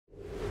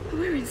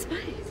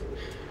space.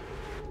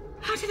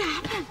 How did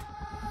that happen?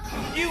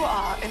 You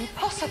are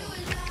impossible.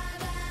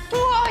 Who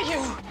are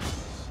you?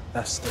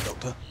 That's the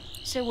doctor.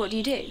 So what do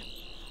you do?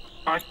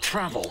 I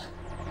travel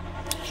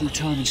through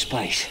time and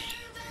space.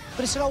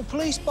 But it's an old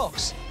police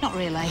box. Not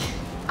really.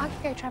 I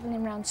could go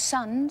travelling around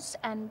suns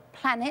and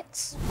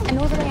planets and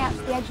all the way out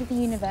to the edge of the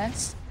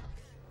universe.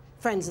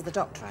 Friends of the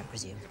Doctor, I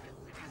presume.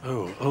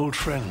 Oh, old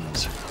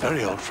friends.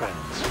 Very old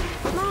friends.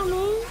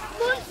 Mommy,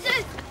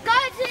 monsters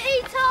going to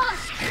eat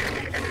us!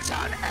 It's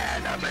an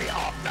enemy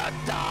of the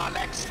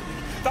Daleks.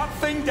 That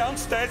thing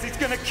downstairs is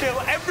gonna kill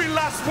every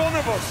last one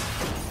of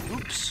us.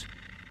 Oops.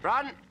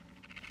 Run.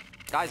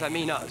 Guys, I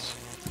mean us.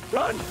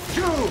 Run!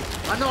 You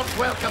are not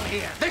welcome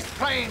here. This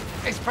plane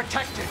is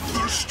protected.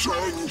 The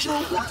stranger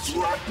would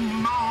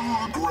threaten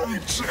our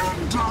great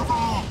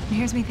endeavor.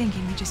 Here's me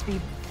thinking we'd just be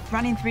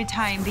running through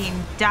time, being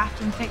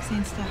daft and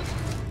fixing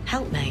stuff.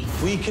 Help me.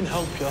 We can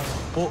help you,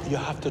 but you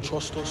have to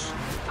trust us.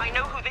 I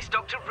know who this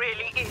doctor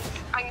really is.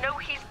 I know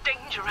he's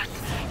dangerous.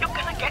 You're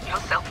gonna get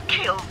yourself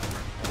killed.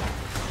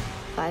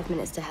 5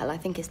 minutes to hell. I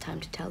think it's time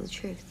to tell the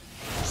truth.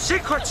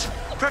 Secrets!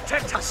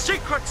 Protect us!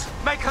 Secrets!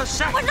 Make us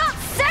safe! We're not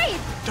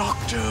safe!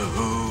 Doctor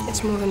Who.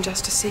 It's more than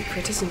just a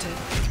secret, isn't it?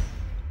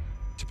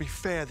 To be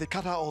fair, they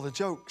cut out all the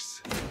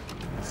jokes.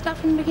 Start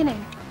from the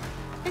beginning.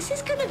 This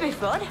is gonna be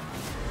fun.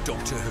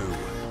 Doctor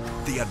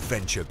Who. The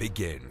adventure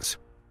begins.